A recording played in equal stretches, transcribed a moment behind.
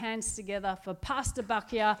Hands together for Pastor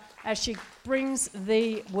Bakia as she brings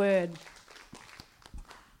the word.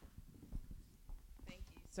 Thank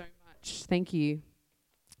you so much. Thank you.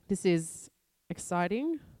 This is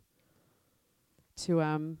exciting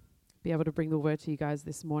to be able to bring the word to you guys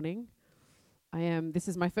this morning. This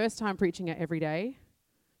is my first time preaching it every day,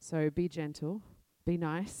 so be gentle, be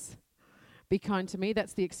nice, be kind to me.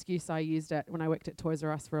 That's the excuse I used when I worked at Toys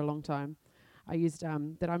R Us for a long time. I used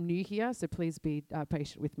that I'm new here, so please be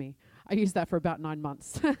patient with me. I used that for about 9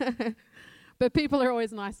 months. But people are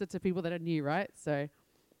always nicer to people that are new, right? So,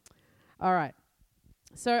 all right.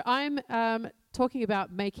 So I'm talking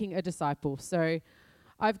about making a disciple. So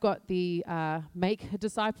I've got the make a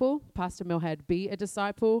disciple. Pastor Mill had be a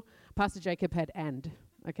disciple. Pastor Jacob had and.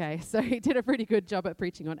 Okay, so he did a pretty good job at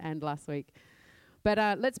preaching on and last week. But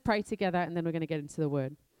let's pray together, and then we're going to get into the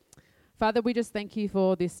word. Father, we just thank you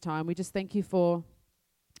for this time. We just thank you for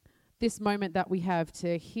this moment that we have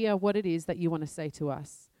to hear what it is that you want to say to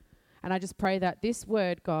us. And I just pray that this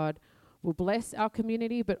word, God, will bless our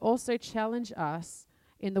community, but also challenge us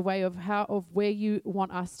in the way of where you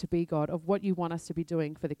want us to be, God, of what you want us to be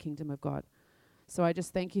doing for the kingdom of God. So I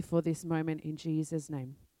just thank you for this moment in Jesus'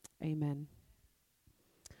 name. Amen.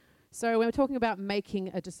 So we're talking about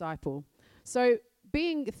making a disciple. So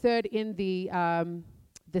being third in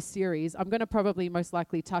the series, I'm going to probably most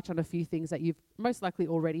likely touch on a few things that you've most likely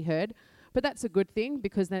already heard, but that's a good thing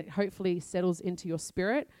because then it hopefully settles into your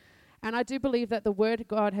spirit. And I do believe that the word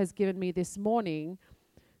God has given me this morning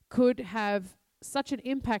could have such an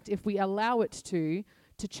impact if we allow it to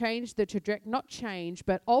change the trajectory, not change,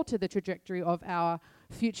 but alter the trajectory of our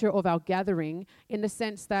future, of our gathering, in the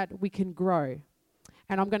sense that we can grow.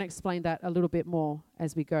 And I'm going to explain that a little bit more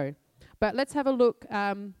as we go. But let's have a look.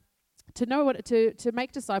 To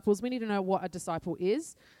make disciples, we need to know what a disciple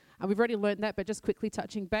is. And we've already learned that, but just quickly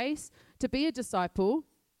touching base. To be a disciple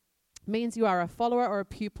means you are a follower or a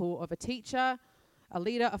pupil of a teacher, a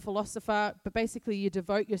leader, a philosopher, but basically you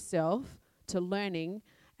devote yourself to learning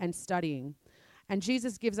and studying. And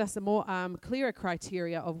Jesus gives us a more clearer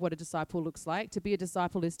criteria of what a disciple looks like. To be a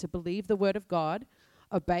disciple is to believe the word of God,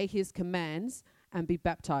 obey his commands, and be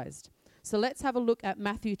baptized. So let's have a look at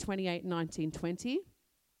Matthew 28:19-20.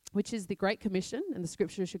 Which is the Great Commission, and the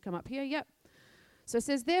scripture should come up here. Yep. So it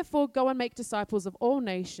says, "Therefore go and make disciples of all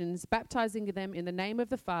nations, baptizing them in the name of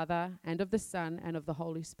the Father and of the Son and of the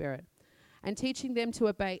Holy Spirit, and teaching them to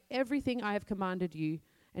obey everything I have commanded you,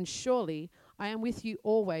 and surely I am with you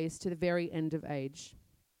always to the very end of age."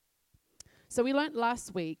 So we learnt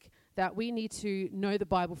last week that we need to know the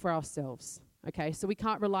Bible for ourselves. Okay, so we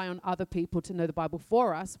can't rely on other people to know the Bible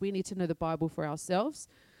for us. We need to know the Bible for ourselves.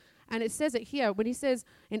 And it says it here when he says,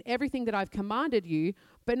 "In everything that I've commanded you,"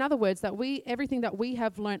 but in other words, that everything that we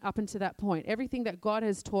have learned up until that point, everything that God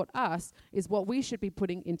has taught us is what we should be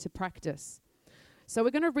putting into practice. So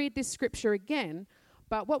we're going to read this scripture again,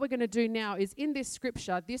 but what we're going to do now is in this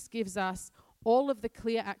scripture, this gives us all of the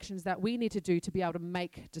clear actions that we need to do to be able to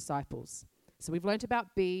make disciples. So we've learned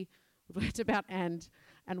about be, we've learned about and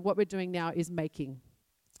what we're doing now is making.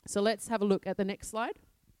 So let's have a look at the next slide.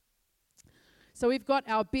 So we've got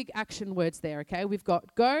our big action words there, okay? We've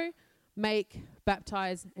got go, make,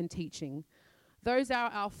 baptize, and teaching. Those are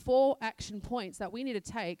our 4 action points that we need to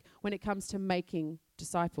take when it comes to making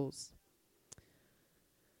disciples.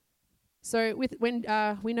 So when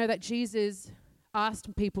we know that Jesus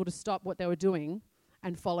asked people to stop what they were doing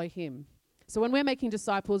and follow him. So when we're making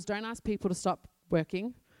disciples, don't ask people to stop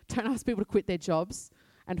working. Don't ask people to quit their jobs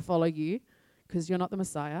and follow you, because you're not the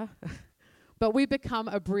Messiah. But we become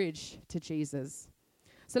a bridge to Jesus.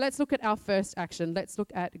 So let's look at our first action. Let's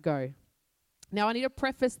look at go. Now, I need to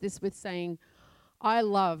preface this with saying, I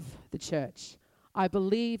love the church. I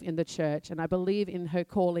believe in the church, and I believe in her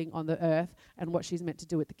calling on the earth and what she's meant to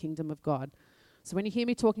do with the kingdom of God. So when you hear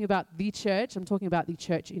me talking about the church, I'm talking about the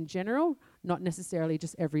church in general, not necessarily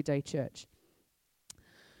just everyday church.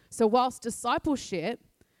 So whilst discipleship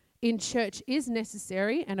in church is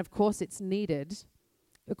necessary, and of course it's needed,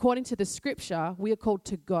 according to the scripture, we are called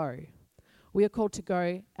to go. We are called to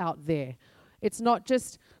go out there. It's not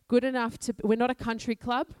just good enough we're not a country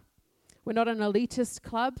club. We're not an elitist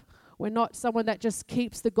club. We're not someone that just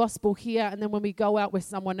keeps the gospel here and then when we go out with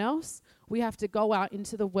someone else, we have to go out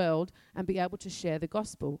into the world and be able to share the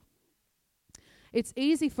gospel. It's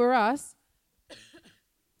easy for us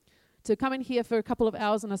to come in here for a couple of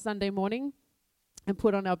hours on a Sunday morning and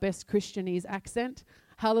put on our best Christianese accent.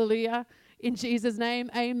 Hallelujah. In Jesus' name,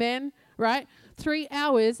 amen, right? 3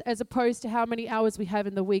 hours as opposed to how many hours we have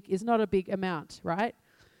in the week is not a big amount, right?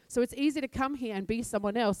 So it's easy to come here and be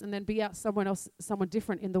someone else and then be out someone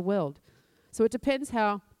different in the world. So it depends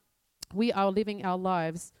how We are living our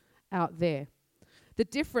lives out there. The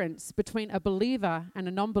difference between a believer and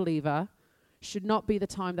a non-believer should not be the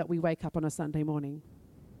time that we wake up on a Sunday morning,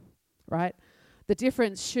 right? The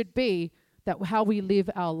difference should be that how we live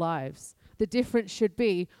our lives. The difference should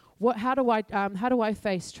be how do I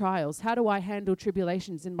face trials? How do I handle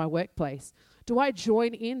tribulations in my workplace? Do I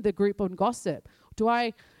join in the group on gossip? Do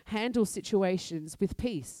I handle situations with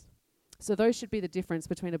peace? So those should be the difference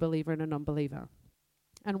between a believer and a non-believer.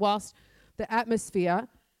 And whilst the atmosphere,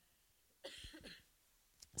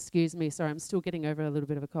 excuse me, sorry, I'm still getting over a little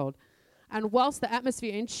bit of a cold. And whilst the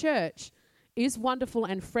atmosphere in church is wonderful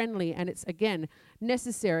and friendly, and it's, again,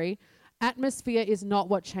 necessary, atmosphere is not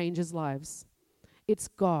what changes lives. It's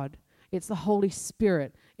God. It's the Holy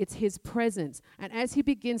Spirit. It's His presence. And as He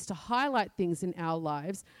begins to highlight things in our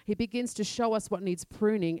lives, He begins to show us what needs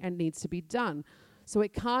pruning and needs to be done. So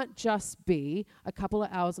it can't just be a couple of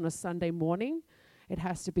hours on a Sunday morning. It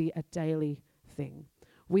has to be a daily thing.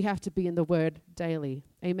 We have to be in the Word daily.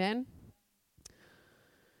 Amen?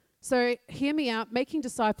 So hear me out. Making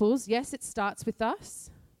disciples, yes, it starts with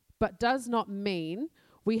us, but does not mean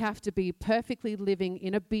we have to be perfectly living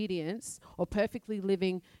in obedience or perfectly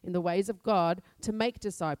living in the ways of God to make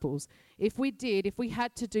disciples. If we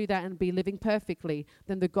had to do that and be living perfectly,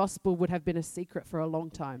 then the gospel would have been a secret for a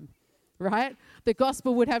long time, right? The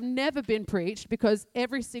gospel would have never been preached because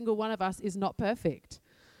every single one of us is not perfect.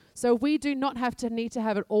 So we do not need to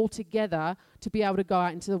have it all together to be able to go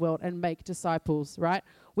out into the world and make disciples, right?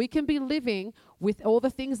 We can be living with all the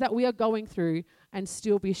things that we are going through and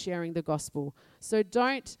still be sharing the gospel. So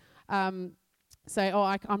don't say,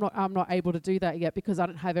 I'm not able to do that yet because I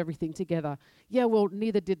don't have everything together. Yeah, well,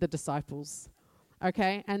 neither did the disciples,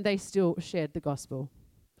 okay? And they still shared the gospel.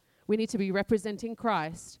 We need to be representing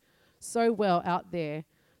Christ so well out there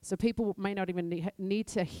so people may not even need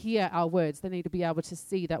to hear our words. They need to be able to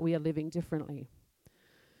see that we are living differently.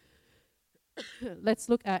 Let's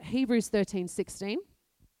look at Hebrews 13:16.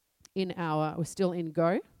 We're still in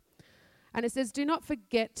Go. And it says, do not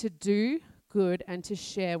forget to do good and to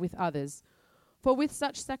share with others. For with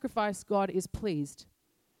such sacrifice, God is pleased.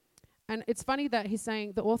 And it's funny that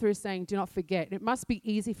the author is saying, do not forget. It must be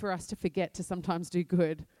easy for us to forget to sometimes do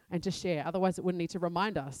good and to share. Otherwise, it wouldn't need to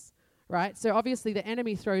remind us. Right? So obviously the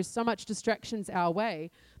enemy throws so much distractions our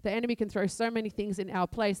way. The enemy can throw so many things in our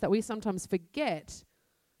place that we sometimes forget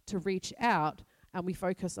to reach out and we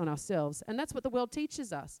focus on ourselves. And that's what the world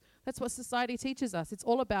teaches us. That's what society teaches us. It's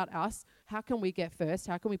all about us. How can we get first?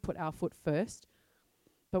 How can we put our foot first?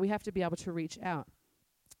 But we have to be able to reach out.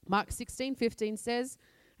 Mark 16:15 says,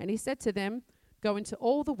 and He said to them, go into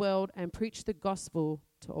all the world and preach the gospel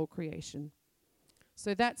to all creation.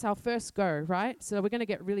 So that's our first go, right? So we're going to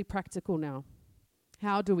get really practical now.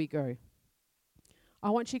 How do we go? I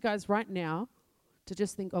want you guys right now to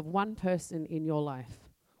just think of one person in your life.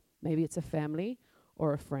 Maybe it's a family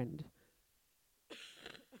or a friend.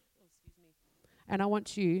 Excuse me. And I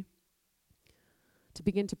want you to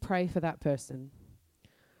begin to pray for that person.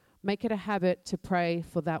 Make it a habit to pray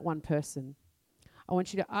for that one person. I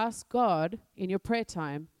want you to ask God in your prayer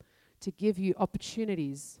time to give you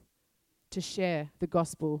opportunities to share the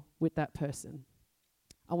gospel with that person.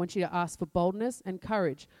 I want you to ask for boldness and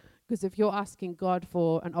courage, because if you're asking God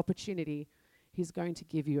for an opportunity, He's going to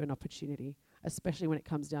give you an opportunity, especially when it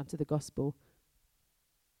comes down to the gospel.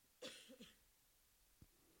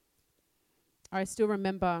 I still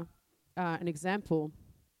remember an example.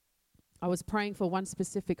 I was praying for one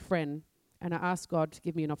specific friend, and I asked God to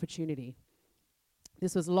give me an opportunity.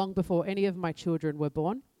 This was long before any of my children were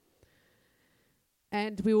born.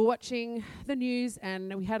 And we were watching the news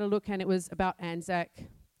and we had a look, and it was about Anzac,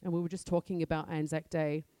 and we were just talking about Anzac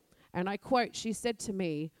Day. And I quote, she said to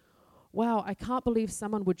me, wow, I can't believe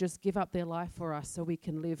someone would just give up their life for us so we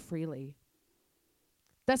can live freely.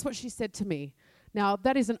 That's what she said to me. Now,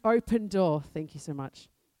 that is an open door. Thank you so much.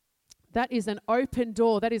 That is an open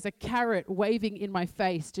door. That is a carrot waving in my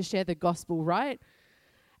face to share the gospel, right?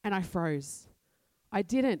 And I froze. I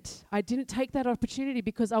didn't take that opportunity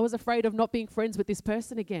because I was afraid of not being friends with this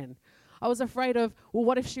person again. I was afraid of, well,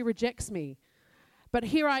 what if she rejects me? But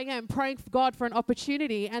here I am praying for God for an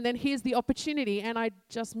opportunity, and then here's the opportunity, and I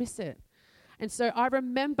just miss it. And so I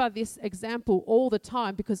remember this example all the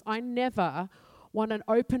time because I never want an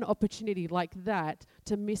open opportunity like that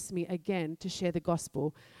to miss me again to share the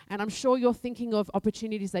gospel. And I'm sure you're thinking of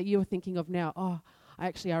opportunities that you're thinking of now. Oh,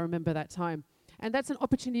 I remember that time. And that's an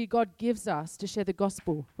opportunity God gives us to share the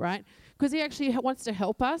gospel, right? Because He actually wants to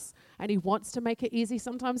help us, and He wants to make it easy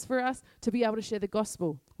sometimes for us to be able to share the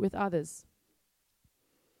gospel with others.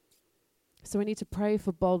 So we need to pray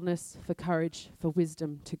for boldness, for courage, for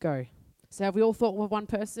wisdom to go. So have we all thought of one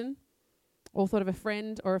person? All thought of a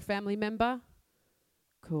friend or a family member?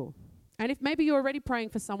 Cool. And if maybe you're already praying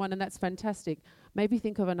for someone and that's fantastic, maybe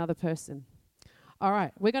think of another person. All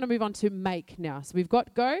right, we're going to move on to make now. So we've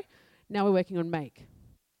got go, now we're working on make.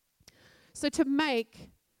 So to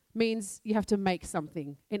make means you have to make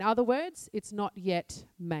something. In other words, it's not yet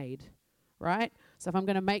made, right? So if I'm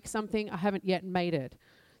going to make something, I haven't yet made it.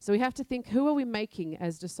 So we have to think, who are we making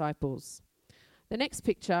as disciples? The next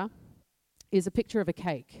picture is a picture of a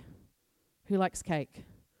cake. Who likes cake?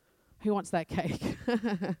 Who wants that cake?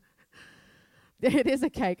 It is a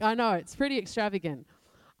cake. I know, it's pretty extravagant.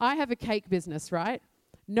 I have a cake business, right?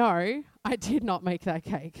 No, I did not make that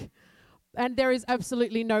cake. And there is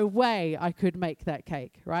absolutely no way I could make that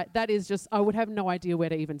cake, right? That is just, I would have no idea where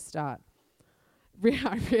to even start.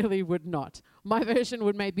 I really would not. My version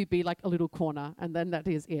would maybe be like a little corner, and then that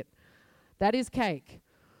is it. That is cake.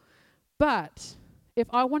 But if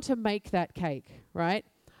I want to make that cake, right,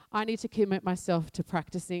 I need to commit myself to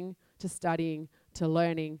practicing, to studying, to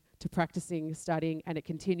learning, to practicing, studying, and it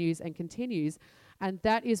continues and continues. And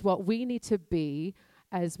that is what we need to be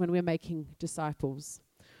as when we're making disciples.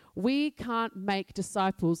 We can't make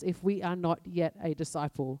disciples if we are not yet a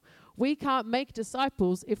disciple. We can't make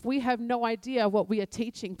disciples if we have no idea what we are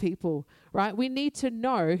teaching people, right? We need to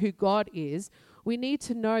know who God is. We need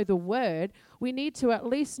to know the word. We need to at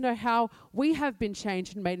least know how we have been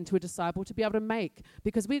changed and made into a disciple to be able to make,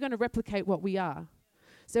 because we're going to replicate what we are.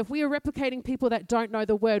 So if we are replicating people that don't know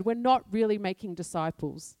the word, we're not really making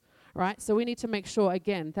disciples, right? So we need to make sure,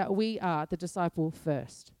 again, that we are the disciple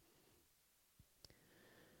first.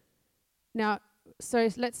 Now, so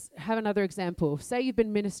let's have another example. Say you've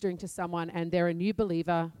been ministering to someone and they're a new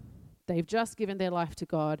believer. They've just given their life to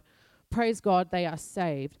God. Praise God, they are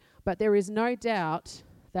saved. But there is no doubt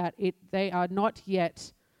that they are not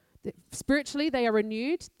yet, spiritually they are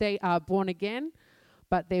renewed, they are born again,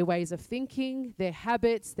 but their ways of thinking, their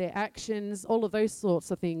habits, their actions, all of those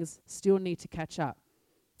sorts of things still need to catch up,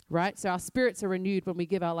 right? So our spirits are renewed when we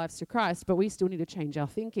give our lives to Christ, but we still need to change our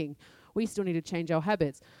thinking. We still need to change our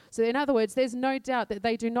habits. So in other words, there's no doubt that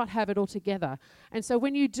they do not have it all together. And so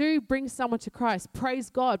when you do bring someone to Christ, praise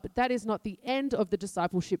God, but that is not the end of the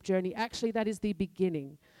discipleship journey. Actually, that is the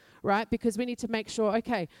beginning, right? Because we need to make sure,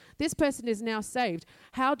 okay, this person is now saved.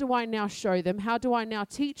 How do I now show them? How do I now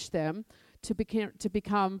teach them to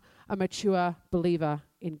become a mature believer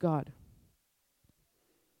in God?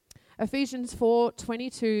 Ephesians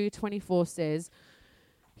 4:22-24 says,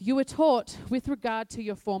 "You were taught with regard to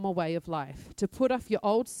your former way of life, to put off your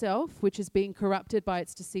old self, which is being corrupted by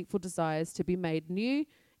its deceitful desires, to be made new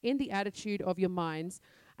in the attitude of your minds,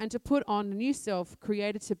 and to put on the new self,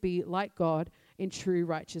 created to be like God in true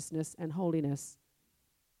righteousness and holiness."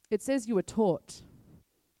 It says you were taught,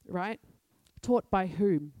 right? Taught by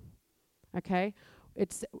whom? Okay?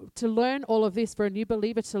 It's to learn all of this, for a new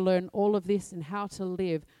believer to learn all of this and how to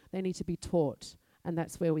live, they need to be taught, and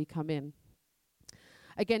that's where we come in.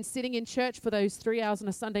 Again, sitting in church for those 3 hours on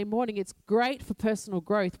a Sunday morning, it's great for personal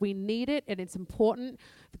growth. We need it, and it's important.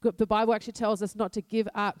 The Bible actually tells us not to give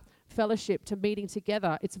up fellowship, to meeting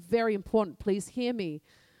together. It's very important. Please hear me.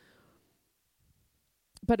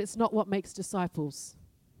 But it's not what makes disciples.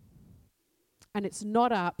 And it's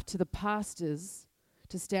not up to the pastors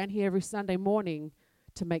to stand here every Sunday morning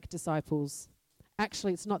to make disciples.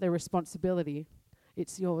 Actually, it's not their responsibility.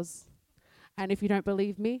 It's yours. And if you don't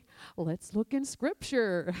believe me, let's look in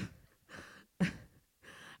Scripture.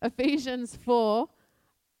 Ephesians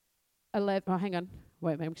 4:11. Oh, hang on.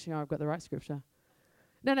 Wait, make sure I've got the right Scripture.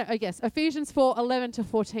 Yes. Ephesians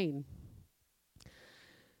 4:11-14.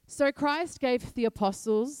 "So Christ gave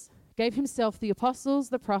himself the apostles,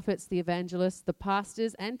 the prophets, the evangelists, the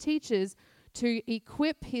pastors, and teachers to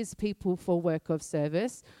equip his people for work of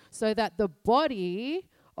service, so that the body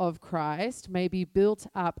of Christ may be built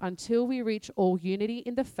up until we reach all unity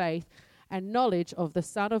in the faith and knowledge of the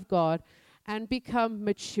Son of God, and become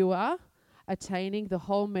mature, attaining the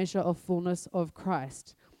whole measure of fullness of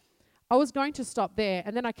Christ." I was going to stop there,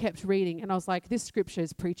 and then I kept reading, and I was like, this scripture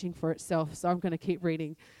is preaching for itself, so I'm going to keep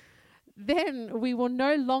reading. "Then we will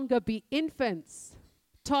no longer be infants,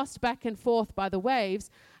 tossed back and forth by the waves,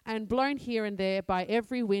 and blown here and there by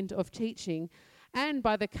every wind of teaching, and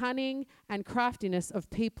by the cunning and craftiness of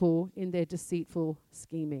people in their deceitful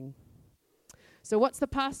scheming." So what's the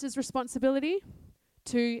pastor's responsibility?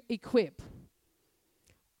 To equip.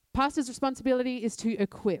 Pastor's responsibility is to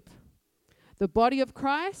equip. The body of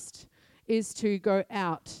Christ is to go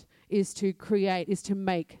out, is to create, is to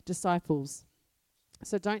make disciples.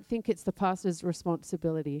 So don't think it's the pastor's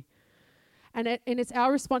responsibility. And it's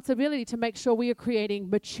our responsibility to make sure we are creating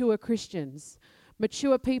mature Christians,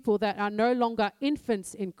 mature people that are no longer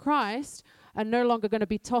infants in Christ, are no longer going to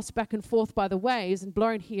be tossed back and forth by the waves and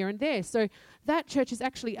blown here and there. So that, church, is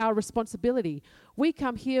actually our responsibility. We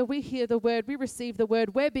come here, we hear the word, we receive the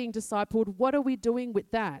word, we're being discipled. What are we doing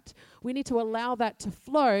with that? We need to allow that to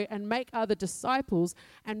flow and make other disciples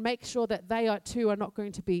and make sure that they are not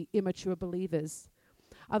going to be immature believers.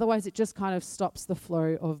 Otherwise, it just kind of stops the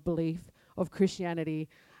flow of belief, of Christianity,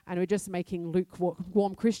 and we're just making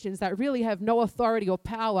lukewarm Christians that really have no authority or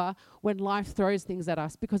power when life throws things at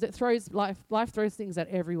us, because life throws things at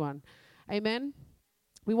everyone. Amen?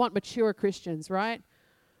 We want mature Christians, right?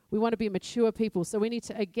 We want to be mature people. So we need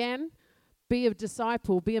to, again, be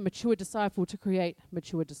a mature disciple to create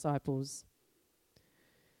mature disciples.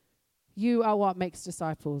 You are what makes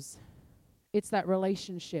disciples. It's that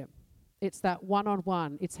relationship. It's that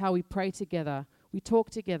one-on-one. It's how we pray together. We talk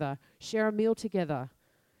together, share a meal together.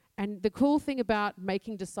 And the cool thing about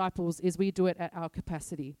making disciples is we do it at our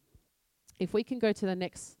capacity. If we can go to the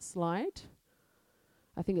next slide.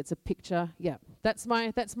 I think it's a picture. Yeah, that's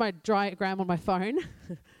my diagram on my phone.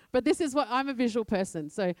 But this is what, I'm a visual person.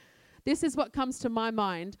 So this is what comes to my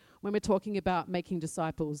mind when we're talking about making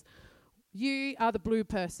disciples. You are the blue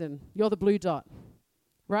person. You're the blue dot,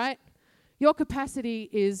 right? Your capacity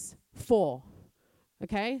is 4.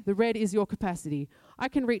 Okay, the red is your capacity. I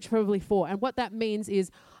can reach probably 4. And what that means is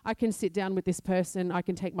I can sit down with this person. I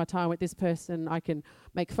can take my time with this person. I can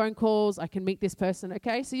make phone calls. I can meet this person.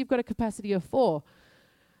 Okay, so you've got a capacity of 4.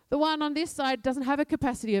 The one on this side doesn't have a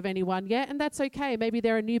capacity of anyone yet, and that's okay. Maybe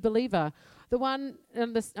they're a new believer. The one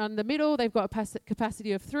on the middle, they've got a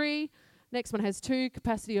capacity of 3. Next one has 2,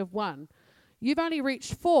 capacity of 1. You've only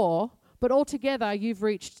reached 4, but altogether you've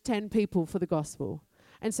reached 10 people for the gospel.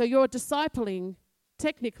 And so you're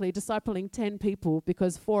technically discipling 10 people,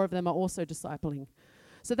 because 4 of them are also discipling.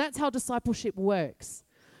 So that's how discipleship works.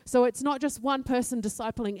 So it's not just one person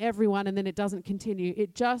discipling everyone and then it doesn't continue.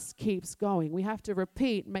 It just keeps going. We have to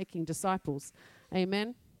repeat making disciples.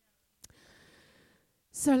 Amen.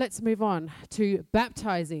 So let's move on to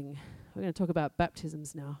baptizing. We're going to talk about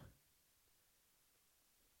baptisms now.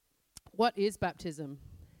 What is baptism?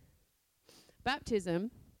 Baptism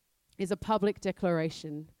is a public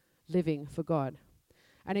declaration living for God.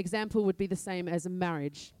 An example would be the same as a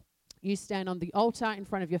marriage. You stand on the altar in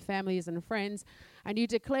front of your families and friends, and you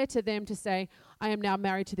declare to them to say, I am now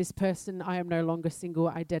married to this person. I am no longer single.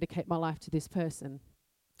 I dedicate my life to this person.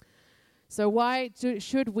 So why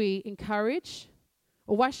should we encourage,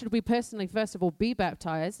 or why should we personally, first of all, be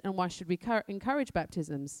baptized, and why should we encourage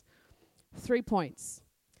baptisms? 3 points.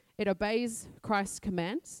 It obeys Christ's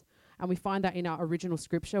commands, and we find that in our original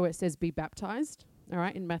scripture where it says be baptized, all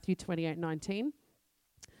right, in Matthew 28:19.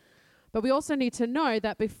 But we also need to know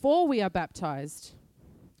that before we are baptized,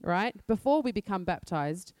 right, before we become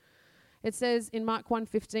baptized, it says in Mark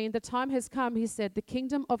 1:15, the time has come, he said, the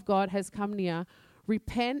kingdom of God has come near.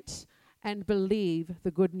 Repent and believe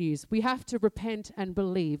the good news. We have to repent and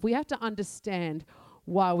believe. We have to understand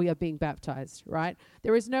why we are being baptized, right?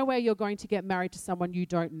 There is no way you're going to get married to someone you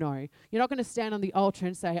don't know. You're not going to stand on the altar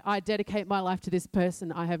and say, I dedicate my life to this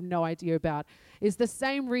person I have no idea about. It's the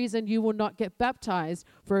same reason you will not get baptized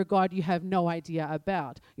for a God you have no idea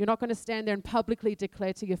about. You're not going to stand there and publicly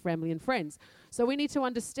declare to your family and friends. So we need to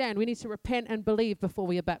understand, we need to repent and believe before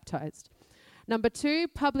we are baptized. Number 2,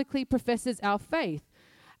 publicly professes our faith.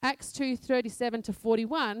 Acts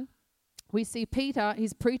 2:37-41, we see Peter,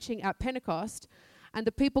 he's preaching at Pentecost, and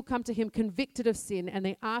the people come to him convicted of sin, and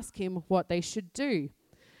they ask him what they should do.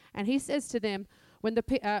 And he says to them, when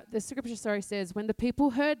the scripture says, when the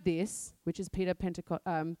people heard this, which is Peter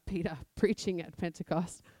preaching at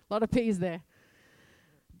Pentecost, a lot of P's there,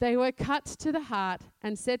 they were cut to the heart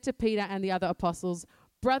and said to Peter and the other apostles,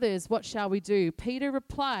 brothers, what shall we do? Peter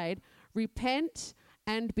replied, repent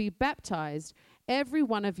and be baptized, every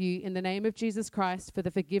one of you, in the name of Jesus Christ, for the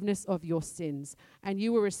forgiveness of your sins, and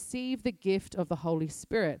you will receive the gift of the Holy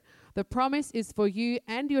Spirit. The promise is for you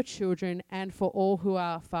and your children and for all who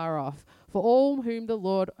are far off, for all whom the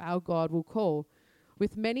Lord our God will call.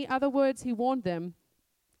 With many other words he warned them,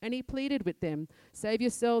 and he pleaded with them, save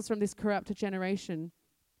yourselves from this corrupt generation.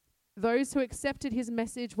 Those who accepted his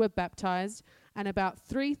message were baptized, and about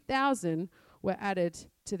 3,000 were added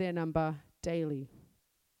to their number daily.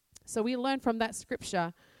 So we learn from that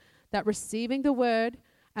scripture that receiving the word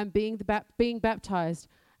and being baptized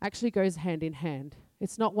actually goes hand in hand.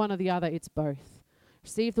 It's not one or the other, it's both.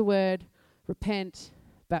 Receive the word, repent,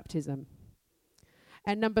 baptism.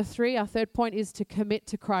 And number 3, our third point, is to commit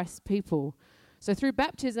to Christ's people. So through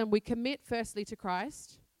baptism, we commit firstly to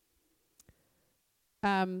Christ,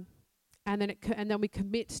 and then we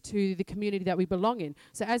commit to the community that we belong in.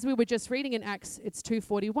 So as we were just reading in Acts, it's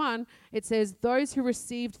 2:41, it says, those who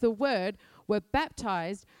received the word were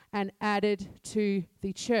baptized and added to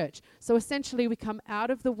the church. So essentially, we come out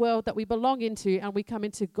of the world that we belong into and we come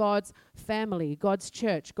into God's family, God's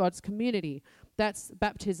church, God's community. That's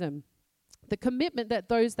baptism. The commitment that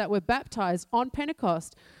those that were baptized on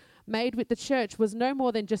Pentecost made with the church was no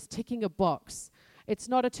more than just ticking a box. It's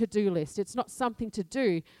not a to-do list. It's not something to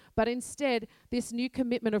do. But instead, this new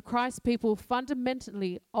commitment of Christ's people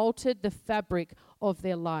fundamentally altered the fabric of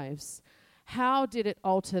their lives. How did it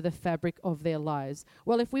alter the fabric of their lives?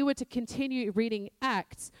 Well, if we were to continue reading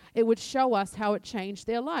Acts, it would show us how it changed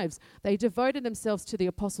their lives. They devoted themselves to the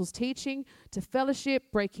apostles' teaching, to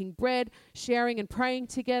fellowship, breaking bread, sharing and praying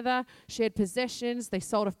together, shared possessions. They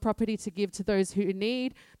sold off property to give to those who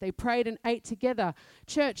need. They prayed and ate together.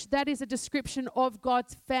 Church, that is a description of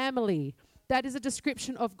God's family. That is a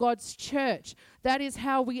description of God's church. That is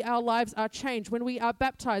how our lives are changed. When we are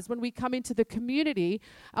baptized, when we come into the community,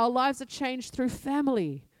 our lives are changed through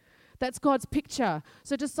family. That's God's picture.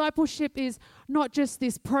 So discipleship is not just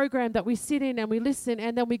this program that we sit in and we listen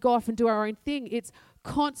and then we go off and do our own thing. It's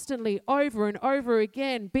constantly over and over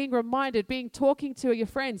again, being reminded, talking to your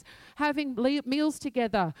friends, having meals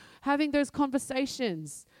together, having those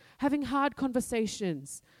conversations, having hard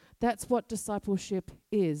conversations. That's what discipleship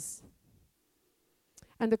is.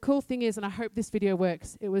 And the cool thing is, and I hope this video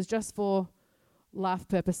works, it was just for laugh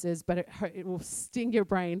purposes, but it will sting your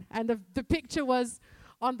brain. And the picture was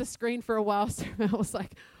on the screen for a while, so I was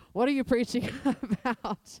like, what are you preaching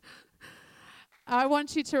about? I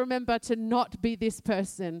want you to remember to not be this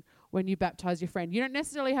person when you baptize your friend. You don't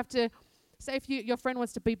necessarily have to, say if your friend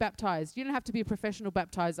wants to be baptized, you don't have to be a professional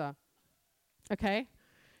baptizer, okay?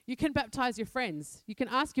 You can baptize your friends. You can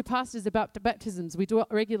ask your pastors about the baptisms. We do it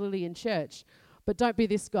regularly in church. But don't be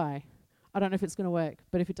this guy. I don't know if it's going to work,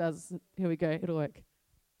 but if it does, here we go, it'll work.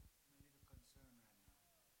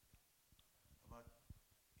 About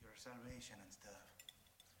your salvation and stuff.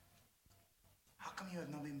 How come you have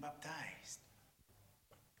not been baptized?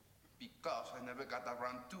 Because I never got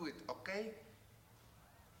around to it, okay?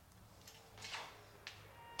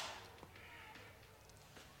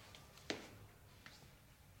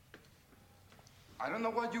 I don't know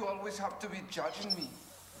why you always have to be judging me.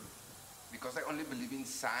 Because I only believe in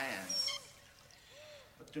science.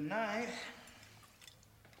 But tonight,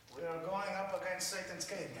 we are going up against Satan's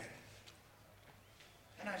caveman.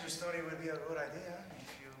 And I just thought it would be a good idea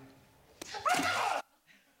if you...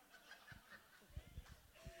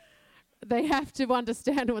 They have to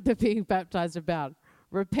understand what they're being baptized about.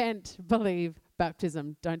 Repent, believe,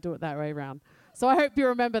 baptism. Don't do it that way around. So I hope you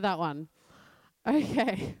remember that one.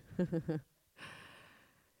 Okay.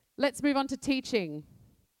 Let's move on to teaching.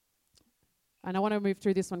 And I want to move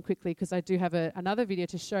through this one quickly because I do have another video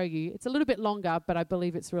to show you. It's a little bit longer, but I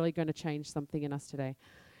believe it's really going to change something in us today.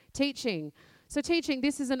 Teaching. So teaching,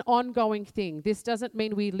 this is an ongoing thing. This doesn't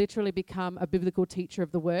mean we literally become a biblical teacher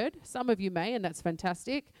of the word. Some of you may, and that's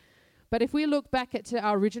fantastic. But if we look back to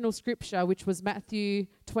our original scripture, which was Matthew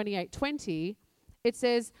 28:20, it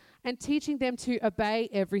says, and teaching them to obey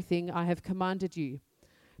everything I have commanded you.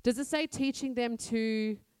 Does it say teaching them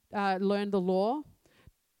to learn the law?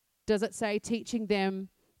 Does it say teaching them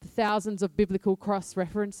thousands of biblical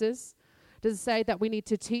cross-references? Does it say that we need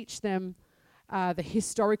to teach them the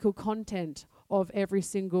historical content of every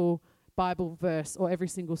single Bible verse or every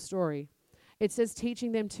single story? It says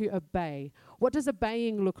teaching them to obey. What does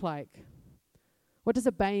obeying look like? What does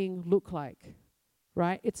obeying look like?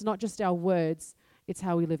 Right? It's not just our words, it's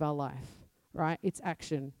how we live our life, right? It's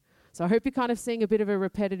action. So I hope you're kind of seeing a bit of a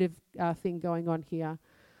repetitive thing going on here.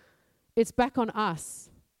 It's back on us.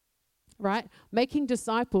 Right? Making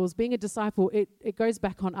disciples, being a disciple, it goes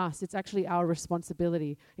back on us. It's actually our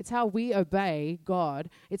responsibility. It's how we obey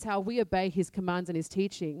God. It's how we obey his commands and his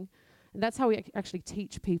teaching. And that's how we actually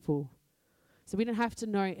teach people. So we don't have to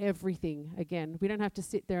know everything. Again, we don't have to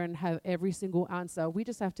sit there and have every single answer. We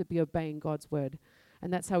just have to be obeying God's word.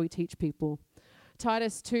 And that's how we teach people.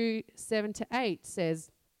 Titus 2:7-8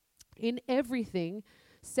 says, in everything,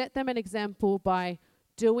 set them an example by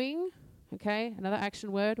doing. Okay, another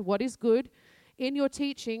action word. What is good? In your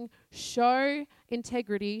teaching, show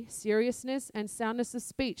integrity, seriousness, and soundness of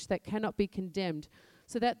speech that cannot be condemned,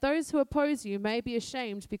 so that those who oppose you may be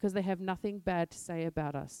ashamed because they have nothing bad to say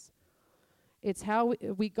about us. It's how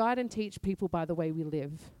we guide and teach people by the way we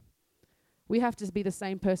live. We have to be the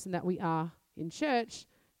same person that we are in church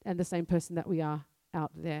and the same person that we are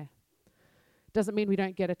out there. Doesn't mean we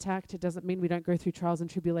don't get attacked. It doesn't mean we don't go through trials and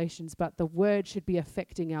tribulations, but the word should be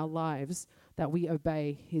affecting our lives, that we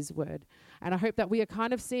obey his word. And I hope that we are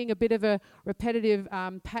kind of seeing a bit of a repetitive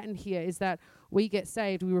pattern here, is that we get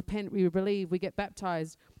saved, we repent, we believe, we get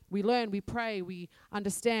baptized, We learn, we pray, we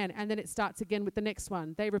understand, and then it starts again with the next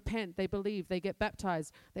one. They repent, they believe, they get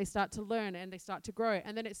baptized, they start to learn, and they start to grow,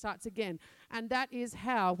 and then it starts again. And that is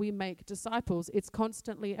how we make disciples. It's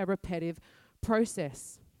constantly a repetitive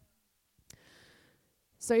process.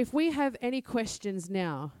 So if we have any questions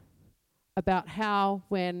now about how,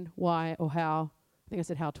 when, why, or how, I think I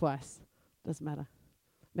said how twice, doesn't matter.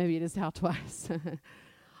 Maybe it is how twice.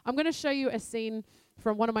 I'm going to show you a scene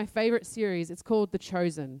from one of my favorite series. It's called The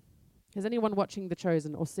Chosen. Is anyone watching The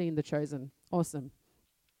Chosen or seen The Chosen? Awesome.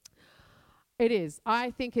 It is.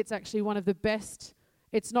 I think it's actually one of the best.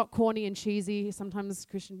 It's not corny and cheesy. Sometimes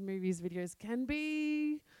Christian movies, videos can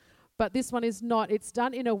be, but this one is not. It's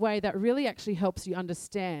done in a way that really actually helps you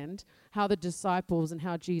understand how the disciples and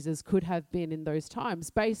how Jesus could have been in those times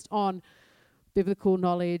based on biblical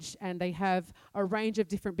knowledge, and they have a range of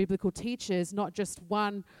different biblical teachers, not just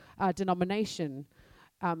one denomination,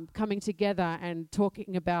 coming together and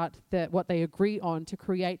talking about what they agree on to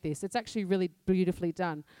create this. It's actually really beautifully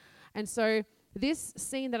done. And so this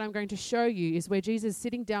scene that I'm going to show you is where Jesus is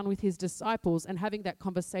sitting down with his disciples and having that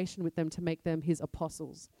conversation with them to make them his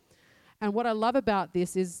apostles. And what I love about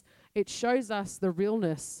this is it shows us the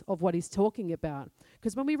realness of what he's talking about.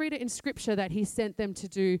 Because when we read it in scripture that he sent them to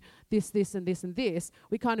do this, this, and this, and this,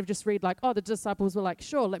 we kind of just read like, oh, the disciples were like,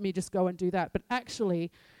 sure, let me just go and do that. But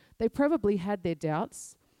actually, they probably had their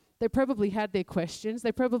doubts. They probably had their questions.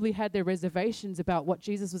 They probably had their reservations about what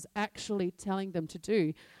Jesus was actually telling them to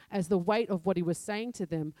do, as the weight of what he was saying to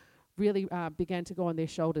them really began to go on their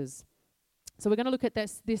shoulders. So we're going to look at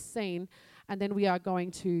this scene, and then we are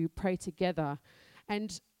going to pray together.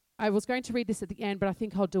 And I was going to read this at the end, but I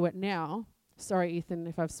think I'll do it now. Sorry, Ethan,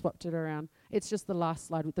 if I've swapped it around. It's just the last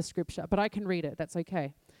slide with the scripture, but I can read it. That's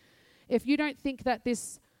okay. If you don't think that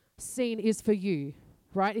this scene is for you,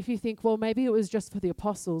 right? If you think, well, maybe it was just for the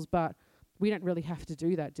apostles, but we don't really have to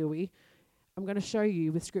do that, do we? I'm going to show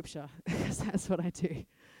you with scripture, because that's what I do.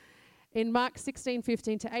 In Mark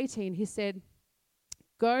 16:15-18, he said,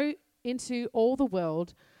 "Go into all the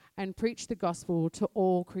world and preach the gospel to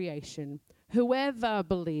all creation. Whoever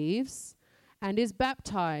believes and is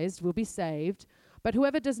baptized will be saved, but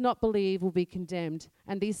whoever does not believe will be condemned.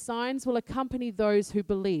 And these signs will accompany those who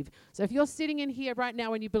believe." So if you're sitting in here right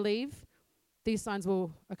now and you believe, these signs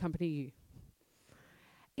will accompany you.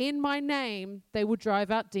 "In my name, they will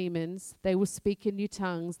drive out demons. They will speak in new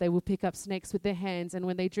tongues. They will pick up snakes with their hands. And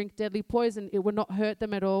when they drink deadly poison, it will not hurt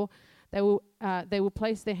them at all. They will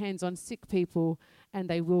place their hands on sick people and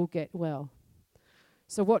they will get well."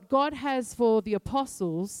 So what God has for the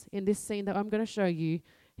apostles in this scene that I'm going to show you,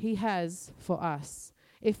 he has for us.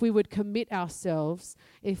 If we would commit ourselves,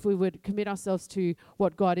 to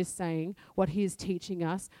what God is saying, what he is teaching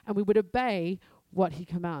us, and we would obey what he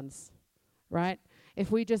commands, right?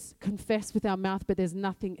 If we just confess with our mouth, but there's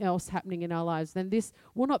nothing else happening in our lives, then this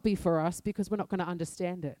will not be for us because we're not going to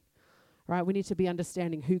understand it, right? We need to be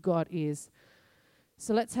understanding who God is.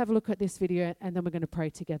 So let's have a look at this video, and then we're going to pray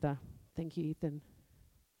together. Thank you, Ethan.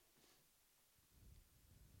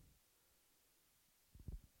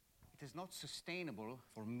 It is not sustainable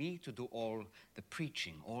for me to do all the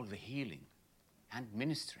preaching, all the healing, and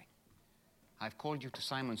ministering. I've called you to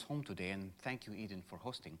Simon's home today, and thank you, Eden, for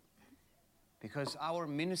hosting, because our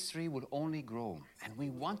ministry will only grow, and we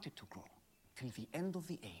want it to grow, till the end of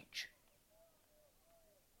the age.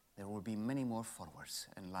 There will be many more followers,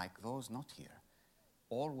 and like those not here,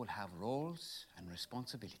 all will have roles and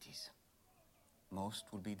responsibilities.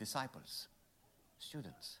 Most will be disciples,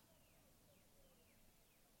 students.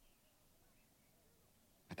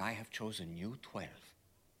 But I have chosen you 12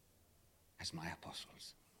 as my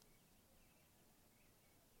apostles.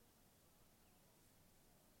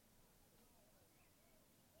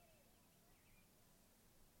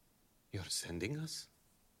 You're sending us?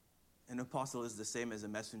 An apostle is the same as a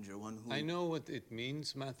messenger, one who... I know what it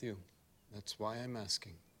means, Matthew. That's why I'm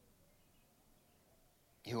asking.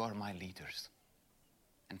 You are my leaders.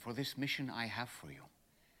 And for this mission I have for you,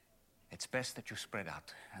 it's best that you spread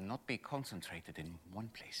out and not be concentrated in one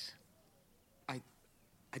place.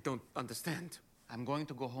 I don't understand. I'm going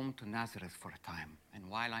to go home to Nazareth for a time, and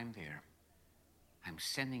while I'm there, I'm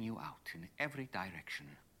sending you out in every direction,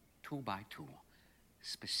 2 by 2,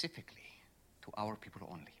 specifically to our people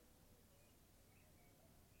only.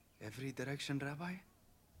 Every direction, Rabbi?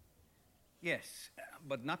 Yes,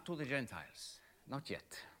 but not to the Gentiles. Not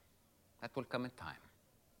yet. That will come in time.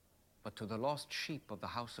 But to the lost sheep of the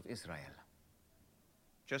house of Israel,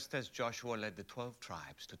 just as Joshua led the 12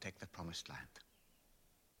 tribes to take the promised land.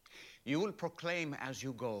 You will proclaim as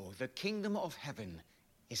you go, the kingdom of heaven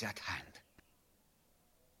is at hand.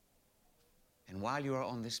 And while you are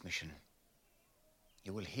on this mission,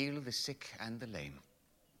 You will heal the sick and the lame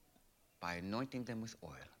by anointing them with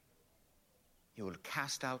oil. You will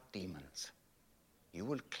cast out demons. You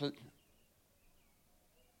will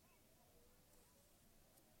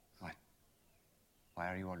What?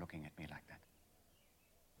 Why are you all looking at me like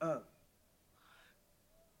that?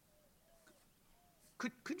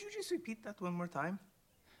 Could you just repeat that one more time?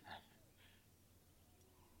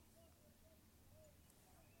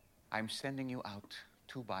 I'm sending you out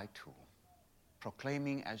 2 by 2,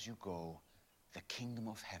 proclaiming as you go, the kingdom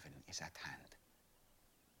of heaven is at hand.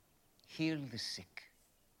 Heal the sick.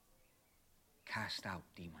 Cast out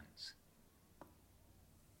demons.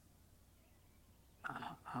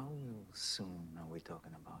 How soon are we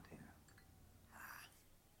talking about here?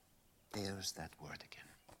 There's that word again.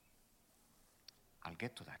 I'll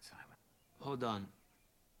get to that, Simon. Hold on.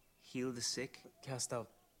 Heal the sick, cast out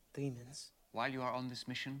demons. While you are on this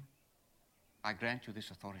mission, I grant you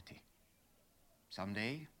this authority.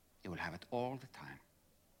 Someday, you will have it all the time.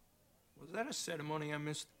 Was that a ceremony I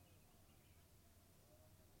missed?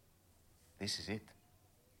 This is it.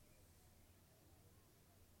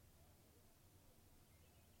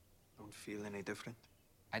 Don't feel any different?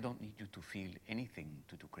 I don't need you to feel anything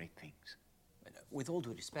to do great things. With all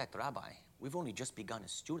due respect, Rabbi, we've only just begun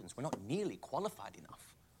as students. We're not nearly qualified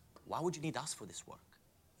enough. Why would you need us for this work?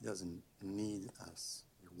 He doesn't need us.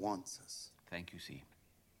 He wants us. Thank you, C.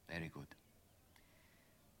 Very good.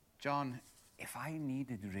 John, if I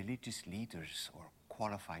needed religious leaders or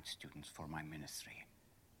qualified students for my ministry,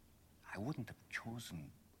 I wouldn't have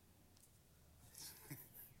chosen...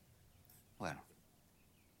 Well,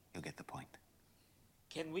 you get the point.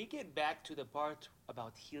 Can we get back to the part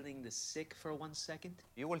about healing the sick for 1 second?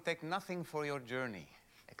 You will take nothing for your journey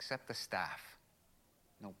except the staff.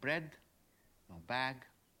 No bread, no bag,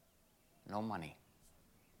 no money.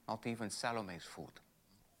 Not even Salome's food.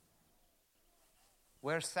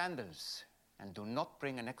 Wear sandals and do not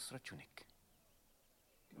bring an extra tunic.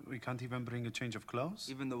 We can't even bring a change of clothes?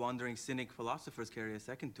 Even the wandering cynic philosophers carry a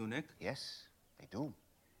second tunic. Yes, they do.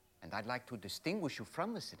 And I'd like to distinguish you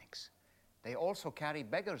from the cynics. They also carry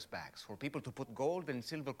beggars' bags for people to put gold and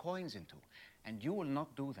silver coins into. And you will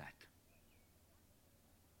not do that.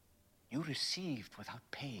 You received without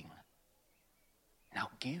paying. Now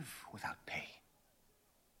give without pay.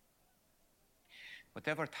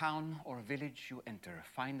 Whatever town or village you enter,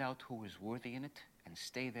 find out who is worthy in it and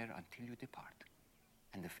stay there until you depart.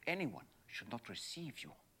 And if anyone should not receive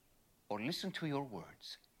you or listen to your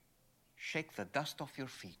words, shake the dust off your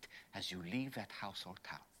feet as you leave that house or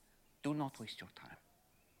town. Do not waste your time.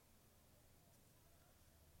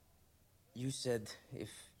 You said if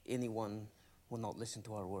anyone will not listen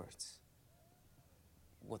to our words.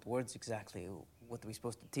 What words exactly? What are we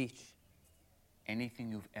supposed to teach? Anything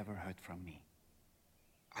you've ever heard from me.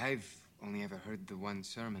 I've only ever heard the one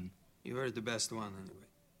sermon. You heard the best one, anyway.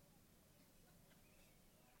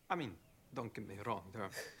 I mean, don't get me wrong, they're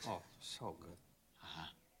all so good.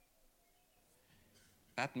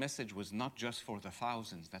 That message was not just for the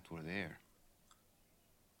thousands that were there.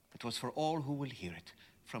 It was for all who will hear it,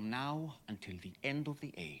 from now until the end of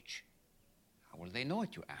the age. How will they know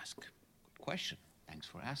it, you ask? Good question. Thanks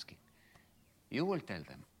for asking. You will tell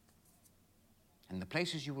them. And the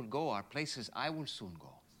places you will go are places I will soon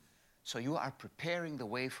go. So you are preparing the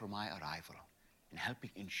way for my arrival and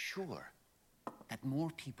helping ensure that more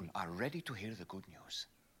people are ready to hear the good news.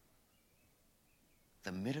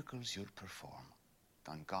 The miracles you'll perform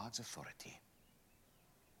on God's authority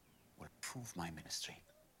will prove my ministry.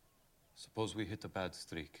 Suppose we hit a bad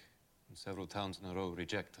streak and several towns in a row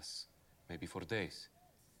reject us, maybe for days.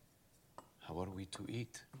 How are we to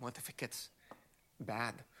eat? What if it gets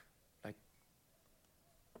bad? Like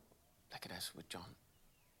it has with John.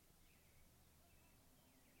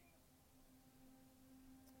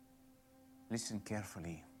 Listen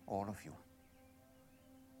carefully, all of you.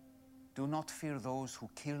 Do not fear those who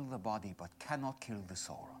kill the body but cannot kill the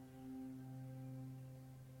soul.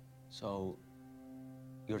 So,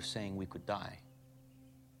 you're saying we could die?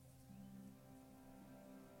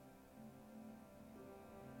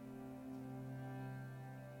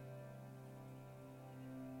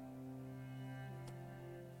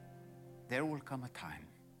 There will come a time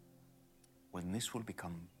when this will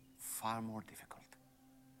become far more difficult.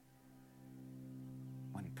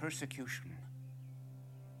 When persecution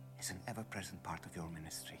is an ever-present part of your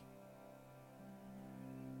ministry.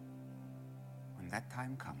 When that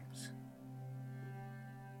time comes,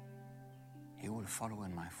 you will follow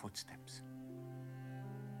in my footsteps,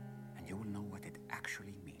 and you will know what it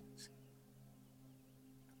actually means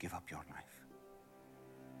to give up your life.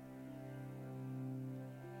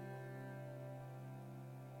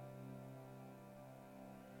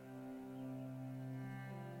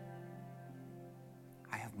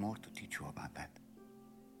 more to teach you about that.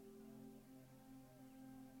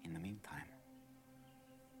 In the meantime,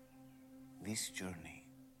 this journey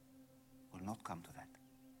will not come to that.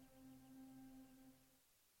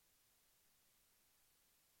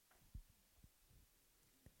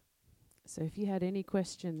 So if you had any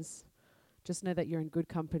questions, just know that you're in good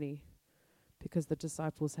company, because the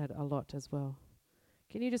disciples had a lot as well.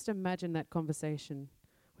 Can you just imagine that conversation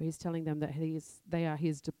where he's telling them that they are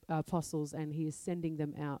his apostles and he is sending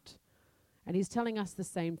them out? And he's telling us the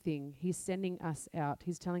same thing. He's sending us out.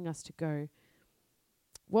 He's telling us to go.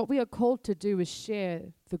 What we are called to do is share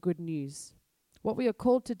the good news. What we are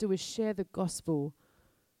called to do is share the gospel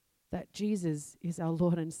that Jesus is our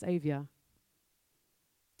Lord and Savior.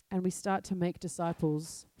 And we start to make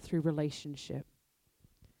disciples through relationship.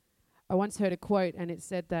 I once heard a quote, and it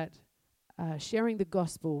said that sharing the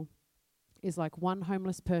gospel is like one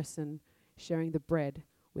homeless person sharing the bread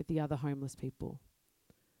with the other homeless people.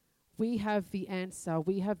 We have the answer.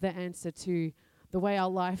 We have the answer to the way our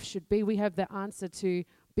life should be. We have the answer to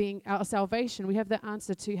being our salvation. We have the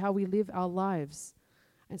answer to how we live our lives.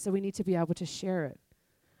 And so we need to be able to share it.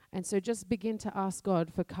 And so just begin to ask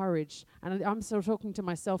God for courage. And I'm still talking to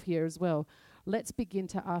myself here as well. Let's begin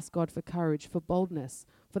to ask God for courage, for boldness,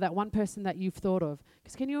 for that one person that you've thought of.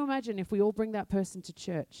 Because can you imagine if we all bring that person to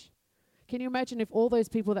church? Can you imagine if all those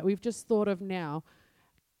people that we've just thought of now,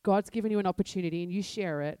 God's given you an opportunity and you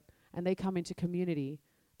share it and they come into community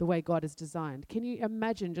the way God has designed? Can you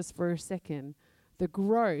imagine just for a second the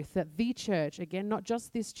growth that the church, again, not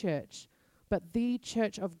just this church, but the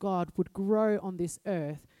church of God would grow on this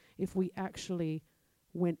earth if we actually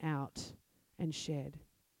went out and shared?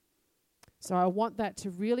 So I want that to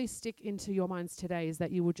really stick into your minds today, is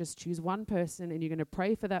that you will just choose one person and you're going to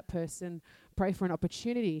pray for that person, pray for an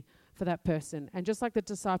opportunity for that person. And just like the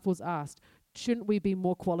disciples asked, shouldn't we be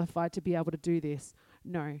more qualified to be able to do this?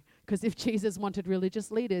 No, because if Jesus wanted religious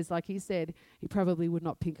leaders, like he said, he probably would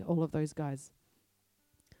not pick all of those guys.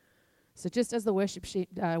 So just as the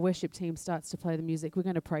worship team starts to play the music, we're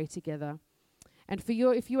going to pray together. And for you,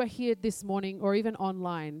 if you are here this morning or even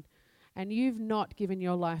online, and you've not given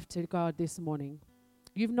your life to God this morning,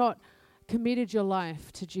 you've not committed your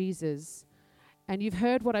life to Jesus, and you've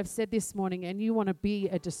heard what I've said this morning, and you want to be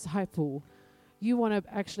a disciple, you want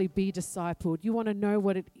to actually be discipled, you want to know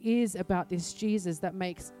what it is about this Jesus that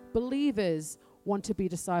makes believers want to be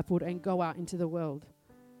discipled and go out into the world,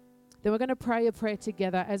 then we're going to pray a prayer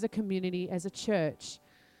together as a community, as a church.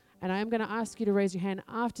 And I am going to ask you to raise your hand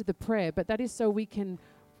after the prayer, but that is so we can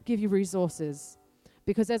give you resources.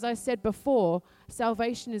 Because as I said before,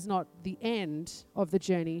 salvation is not the end of the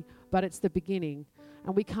journey, but it's the beginning.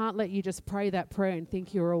 And we can't let you just pray that prayer and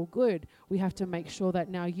think you're all good. We have to make sure that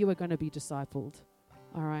now you are going to be discipled.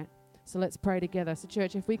 All right? So let's pray together. So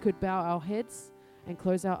church, if we could bow our heads and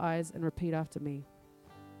close our eyes and repeat after me.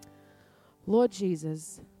 Lord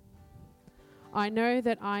Jesus, I know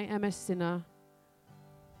that I am a sinner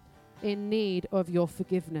in need of your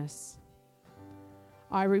forgiveness.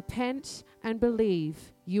 I repent and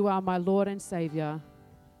believe you are my Lord and Savior.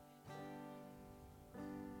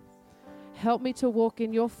 Help me to walk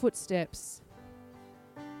in your footsteps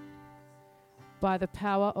by the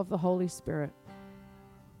power of the Holy Spirit.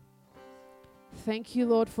 Thank you,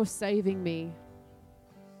 Lord, for saving me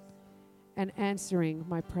and answering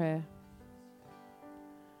my prayer.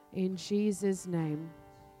 In Jesus' name,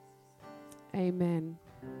 amen.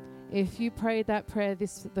 If you prayed that prayer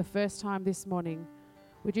the first time this morning,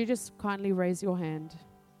 would you just kindly raise your hand,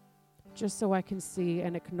 just so I can see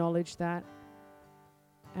and acknowledge that,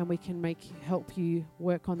 and we can help you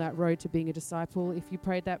work on that road to being a disciple. If you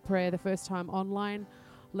prayed that prayer the first time online,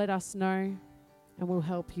 let us know, and we'll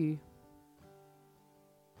help you.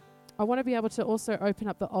 I want to be able to also open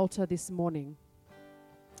up the altar this morning.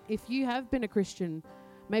 If you have been a Christian,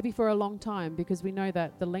 maybe for a long time, because we know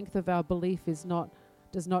that the length of our belief does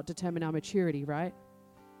not determine our maturity, right?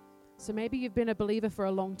 So maybe you've been a believer for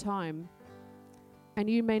a long time and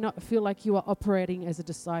you may not feel like you are operating as a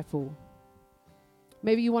disciple.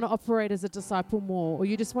 Maybe you want to operate as a disciple more, or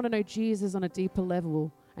you just want to know Jesus on a deeper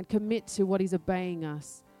level and commit to what he's obeying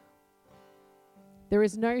us. There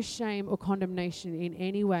is no shame or condemnation in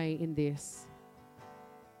any way in this,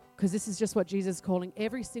 because this is just what Jesus is calling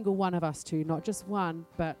every single one of us to, not just one,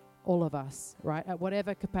 but all of us, right? At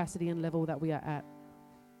whatever capacity and level that we are at.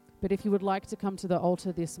 But if you would like to come to the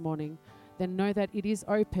altar this morning, then know that it is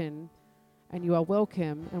open and you are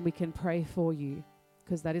welcome, and we can pray for you,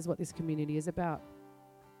 because that is what this community is about.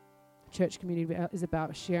 Church community is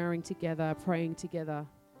about sharing together, praying together,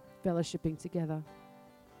 fellowshipping together.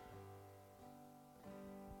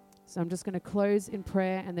 So I'm just going to close in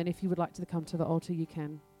prayer, and then if you would like to come to the altar, you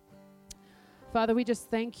can. Father, we just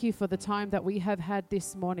thank you for the time that we have had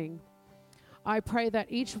this morning. I pray that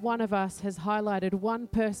each one of us has highlighted one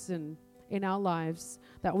person in our lives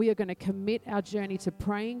that we are going to commit our journey to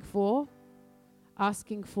praying for,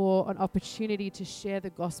 asking for an opportunity to share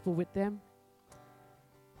the gospel with them,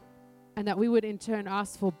 and that we would in turn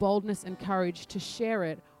ask for boldness and courage to share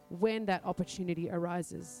it when that opportunity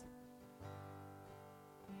arises.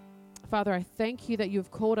 Father, I thank you that you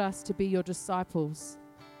have called us to be your disciples.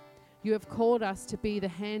 You have called us to be the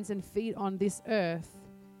hands and feet on this earth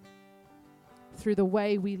through the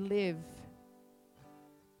way we live,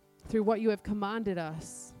 through what you have commanded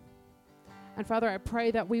us. And Father, I pray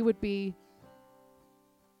that we would be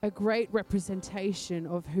a great representation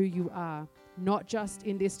of who you are, not just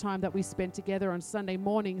in this time that we spend together on Sunday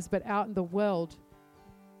mornings, but out in the world.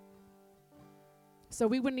 So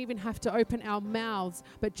we wouldn't even have to open our mouths,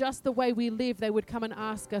 but just the way we live, they would come and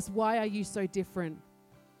ask us, why are you so different?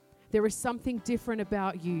 There is something different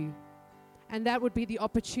about you. And that would be the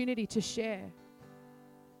opportunity to share.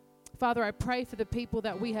 Father, I pray for the people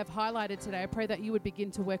that we have highlighted today. I pray that you would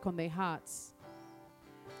begin to work on their hearts.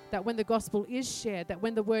 That when the gospel is shared, that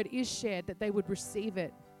when the word is shared, that they would receive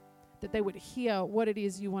it. That they would hear what it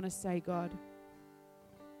is you want to say, God.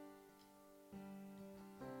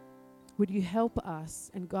 Would you help us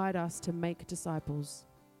and guide us to make disciples?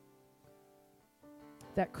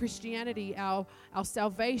 That Christianity, our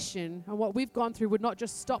salvation, and what we've gone through would not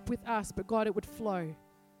just stop with us, but God, it would flow.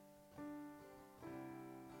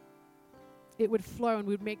 It would flow and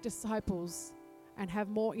we'd make disciples and have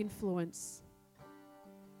more influence.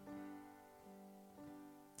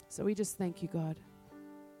 So we just thank you, God.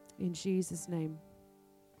 In Jesus' name,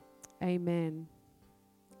 amen.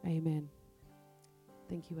 Amen.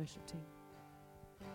 Thank you, worship team.